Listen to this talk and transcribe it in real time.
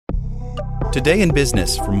Today in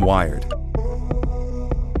Business from Wired.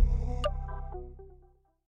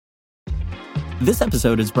 This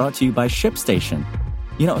episode is brought to you by ShipStation.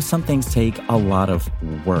 You know, some things take a lot of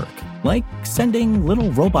work, like sending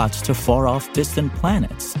little robots to far-off distant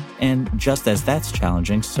planets. And just as that's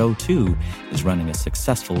challenging, so too is running a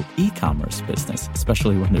successful e-commerce business,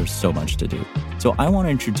 especially when there's so much to do. So I want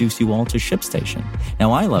to introduce you all to ShipStation.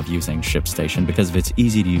 Now, I love using ShipStation because of its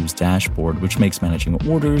easy-to-use dashboard, which makes managing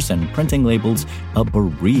orders and printing labels a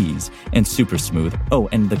breeze and super smooth. Oh,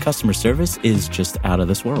 and the customer service is just out of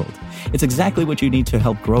this world. It's exactly what you need to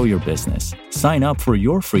help grow your business. Sign up for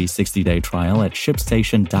your free 60-day trial at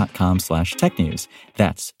shipstation.com/technews.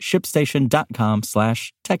 That's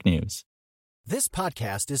shipstation.com/technews. This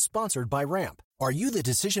podcast is sponsored by Ramp. Are you the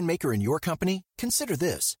decision maker in your company? Consider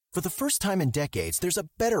this. For the first time in decades, there's a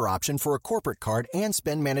better option for a corporate card and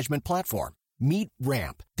spend management platform. Meet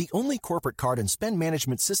Ramp, the only corporate card and spend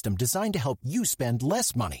management system designed to help you spend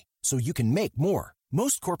less money so you can make more.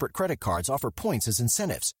 Most corporate credit cards offer points as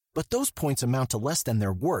incentives, but those points amount to less than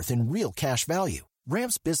their worth in real cash value.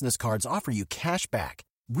 Ramp's business cards offer you cash back,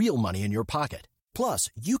 real money in your pocket. Plus,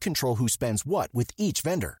 you control who spends what with each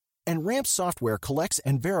vendor. And Ramp's software collects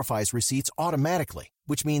and verifies receipts automatically,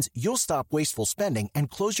 which means you'll stop wasteful spending and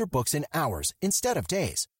close your books in hours instead of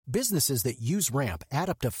days. Businesses that use Ramp add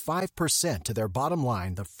up to 5% to their bottom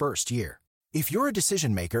line the first year. If you're a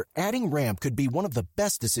decision maker, adding Ramp could be one of the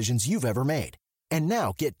best decisions you've ever made. And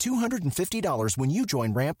now get $250 when you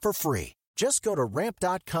join Ramp for free. Just go to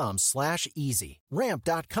ramp.com/easy.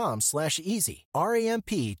 Ramp.com/easy.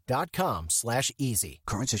 RAMP.com/easy.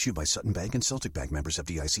 Cards issued by Sutton Bank and Celtic Bank, members of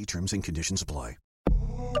FDIC. Terms and conditions apply.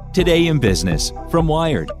 Today in Business from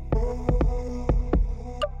Wired.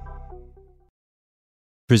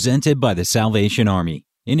 Presented by the Salvation Army.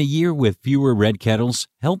 In a year with fewer red kettles,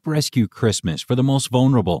 help rescue Christmas for the most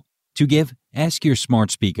vulnerable. To give, ask your smart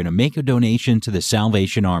speaker to make a donation to the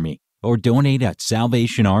Salvation Army or donate at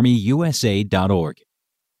salvationarmyusa.org.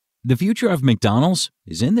 The future of McDonald's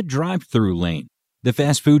is in the drive-thru lane. The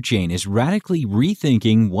fast food chain is radically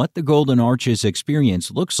rethinking what the Golden Arches experience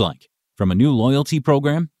looks like, from a new loyalty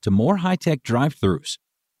program to more high-tech drive-thrus.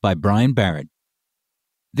 By Brian Barrett.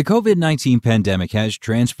 The COVID-19 pandemic has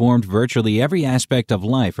transformed virtually every aspect of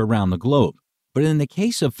life around the globe. But in the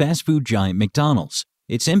case of fast food giant McDonald's,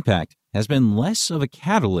 its impact has been less of a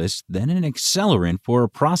catalyst than an accelerant for a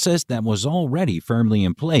process that was already firmly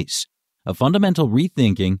in place, a fundamental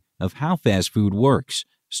rethinking of how fast food works,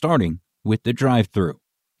 starting with the drive-thru.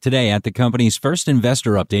 Today, at the company's first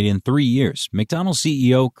investor update in 3 years, McDonald's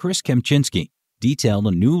CEO Chris Kempczinski detailed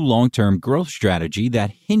a new long-term growth strategy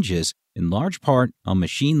that hinges in large part on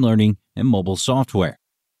machine learning and mobile software.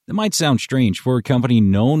 That might sound strange for a company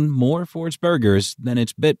known more for its burgers than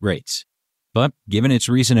its bit rates. But given its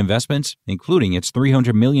recent investments, including its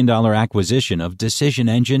 $300 million acquisition of Decision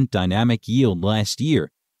Engine Dynamic Yield last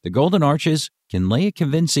year, the Golden Arches can lay a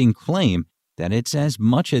convincing claim that it's as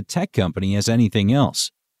much a tech company as anything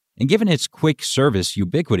else. And given its quick service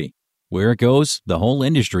ubiquity, where it goes, the whole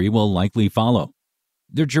industry will likely follow.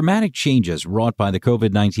 The dramatic changes wrought by the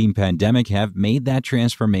COVID-19 pandemic have made that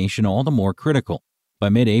transformation all the more critical. By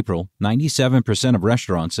mid-April, 97% of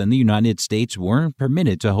restaurants in the United States weren't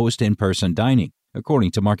permitted to host in-person dining, according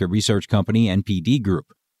to market research company NPD Group.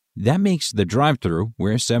 That makes the drive-thru,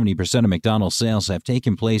 where 70% of McDonald's sales have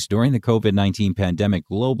taken place during the COVID-19 pandemic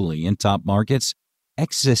globally in top markets,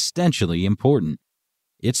 existentially important.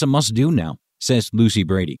 It's a must-do now, says Lucy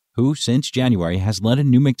Brady, who since January has led a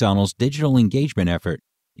new McDonald's digital engagement effort.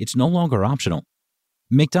 It's no longer optional.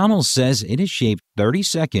 McDonald's says it has shaved 30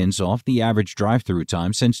 seconds off the average drive-thru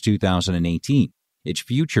time since 2018. Its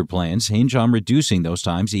future plans hinge on reducing those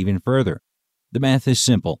times even further. The math is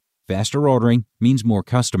simple. Faster ordering means more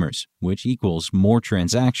customers, which equals more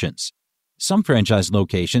transactions. Some franchise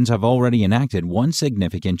locations have already enacted one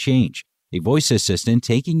significant change, a voice assistant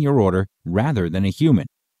taking your order rather than a human,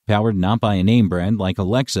 powered not by a name brand like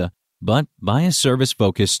Alexa, but by a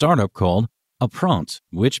service-focused startup called Prompt,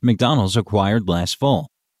 which McDonald's acquired last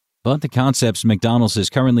fall. But the concepts McDonald's is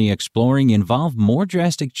currently exploring involve more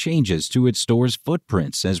drastic changes to its store's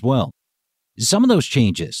footprints as well. Some of those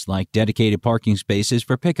changes, like dedicated parking spaces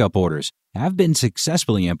for pickup orders, have been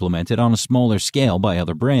successfully implemented on a smaller scale by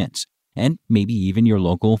other brands, and maybe even your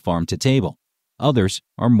local farm-to-table. Others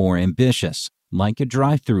are more ambitious, like a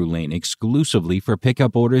drive-thru lane exclusively for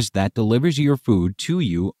pickup orders that delivers your food to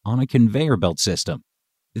you on a conveyor belt system.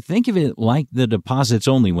 Think of it like the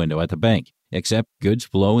deposits-only window at the bank, except goods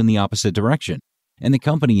flow in the opposite direction. And the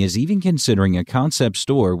company is even considering a concept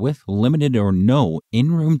store with limited or no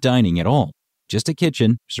in-room dining at all, just a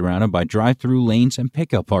kitchen surrounded by drive-thru lanes and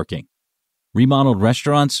pickup parking. Remodeled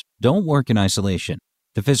restaurants don't work in isolation.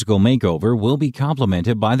 The physical makeover will be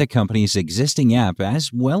complemented by the company's existing app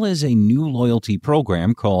as well as a new loyalty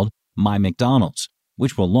program called My McDonald's,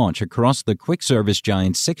 which will launch across the quick-service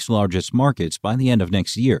giant's 6 largest markets by the end of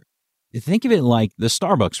next year. Think of it like the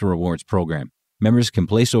Starbucks Rewards program. Members can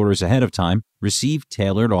place orders ahead of time, receive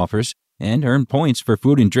tailored offers, and earn points for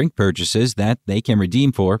food and drink purchases that they can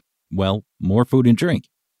redeem for, well, more food and drink.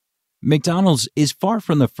 McDonald's is far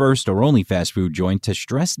from the first or only fast food joint to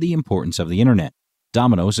stress the importance of the internet.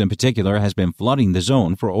 Domino's, in particular, has been flooding the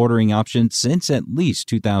zone for ordering options since at least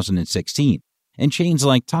 2016, and chains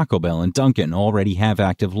like Taco Bell and Dunkin' already have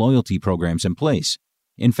active loyalty programs in place.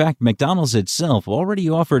 In fact, McDonald's itself already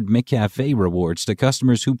offered McCafe rewards to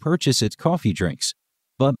customers who purchase its coffee drinks.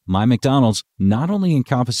 But My McDonald's not only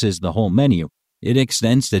encompasses the whole menu, it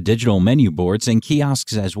extends to digital menu boards and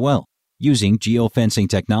kiosks as well, using geofencing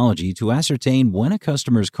technology to ascertain when a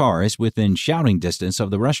customer's car is within shouting distance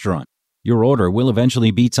of the restaurant. Your order will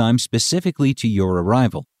eventually be timed specifically to your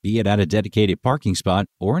arrival, be it at a dedicated parking spot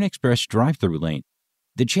or an express drive-thru lane.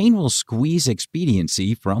 The chain will squeeze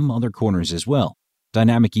expediency from other corners as well.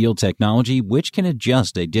 Dynamic yield technology, which can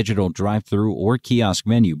adjust a digital drive-thru or kiosk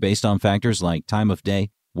menu based on factors like time of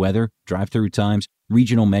day, weather, drive-thru times,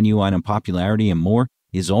 regional menu item popularity, and more,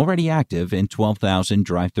 is already active in 12,000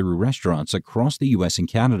 drive-thru restaurants across the U.S. and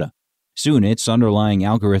Canada. Soon, its underlying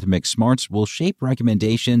algorithmic smarts will shape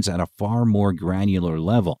recommendations at a far more granular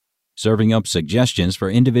level, serving up suggestions for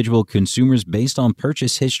individual consumers based on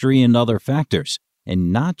purchase history and other factors,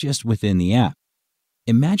 and not just within the app.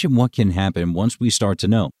 Imagine what can happen once we start to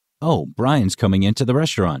know, oh, Brian's coming into the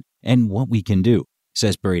restaurant, and what we can do,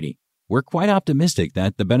 says Brady. We're quite optimistic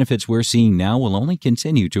that the benefits we're seeing now will only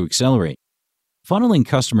continue to accelerate. Funneling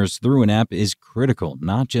customers through an app is critical,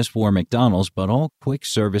 not just for McDonald's, but all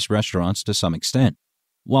quick-service restaurants to some extent.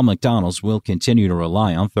 While McDonald's will continue to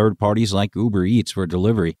rely on third parties like Uber Eats for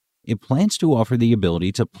delivery, it plans to offer the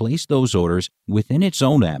ability to place those orders within its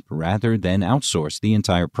own app rather than outsource the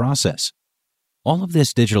entire process. All of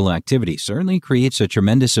this digital activity certainly creates a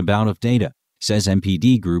tremendous amount of data, says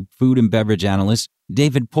MPD Group food and beverage analyst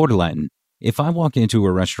David Portelatin. If I walk into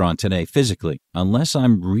a restaurant today physically, unless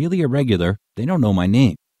I'm really a regular, they don't know my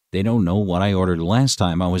name. They don't know what I ordered last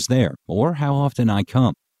time I was there or how often I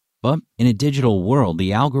come. But in a digital world,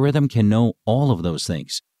 the algorithm can know all of those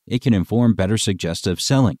things. It can inform better suggestive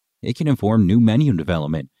selling. It can inform new menu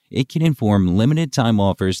development. It can inform limited time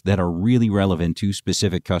offers that are really relevant to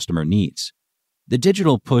specific customer needs. The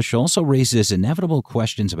digital push also raises inevitable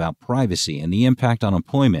questions about privacy and the impact on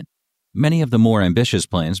employment. Many of the more ambitious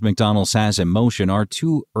plans McDonald's has in motion are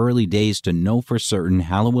too early days to know for certain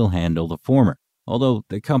how it will handle the former, although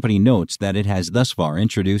the company notes that it has thus far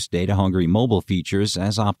introduced data-hungry mobile features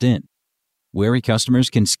as opt-in. Wary customers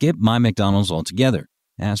can skip My McDonald's altogether.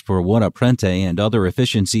 As for what Apprente and other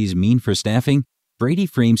efficiencies mean for staffing, Brady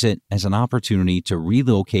frames it as an opportunity to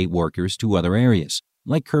relocate workers to other areas,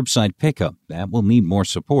 like curbside pickup, that will need more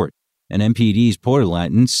support. And MPD's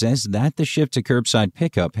Portelatin says that the shift to curbside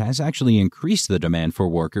pickup has actually increased the demand for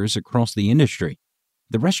workers across the industry.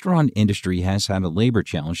 The restaurant industry has had a labor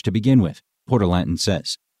challenge to begin with, Portelatin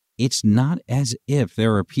says. It's not as if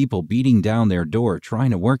there are people beating down their door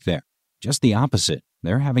trying to work there. Just the opposite.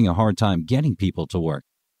 They're having a hard time getting people to work.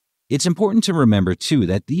 It's important to remember, too,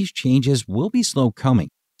 that these changes will be slow coming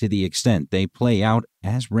to the extent they play out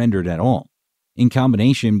as rendered at all. In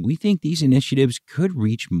combination, we think these initiatives could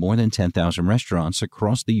reach more than 10,000 restaurants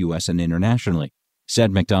across the U.S. and internationally, said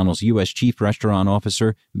McDonald's U.S. Chief Restaurant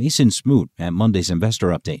Officer Mason Smoot at Monday's Investor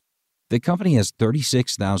Update. The company has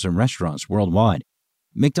 36,000 restaurants worldwide.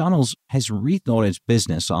 McDonald's has rethought its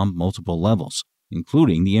business on multiple levels,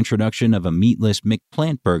 including the introduction of a meatless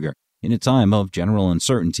McPlant burger in a time of general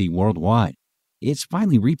uncertainty worldwide. It's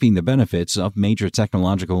finally reaping the benefits of major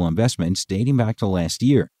technological investments dating back to last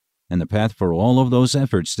year. And the path for all of those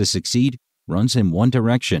efforts to succeed runs in one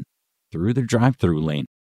direction, through the drive-thru lane.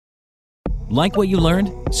 Like what you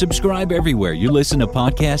learned? Subscribe everywhere you listen to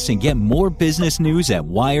podcasts and get more business news at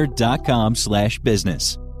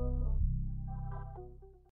wired.com/business.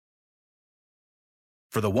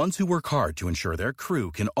 For the ones who work hard to ensure their crew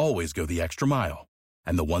can always go the extra mile,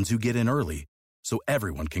 and the ones who get in early so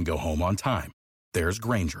everyone can go home on time, there's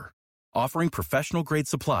Grainger, offering professional-grade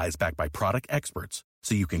supplies backed by product experts,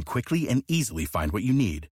 so you can quickly and easily find what you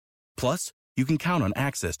need. Plus, you can count on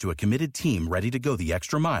access to a committed team ready to go the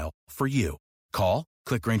extra mile for you. Call,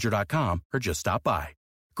 click Grainger.com, or just stop by.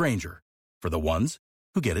 Grainger, for the ones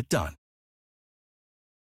who get it done.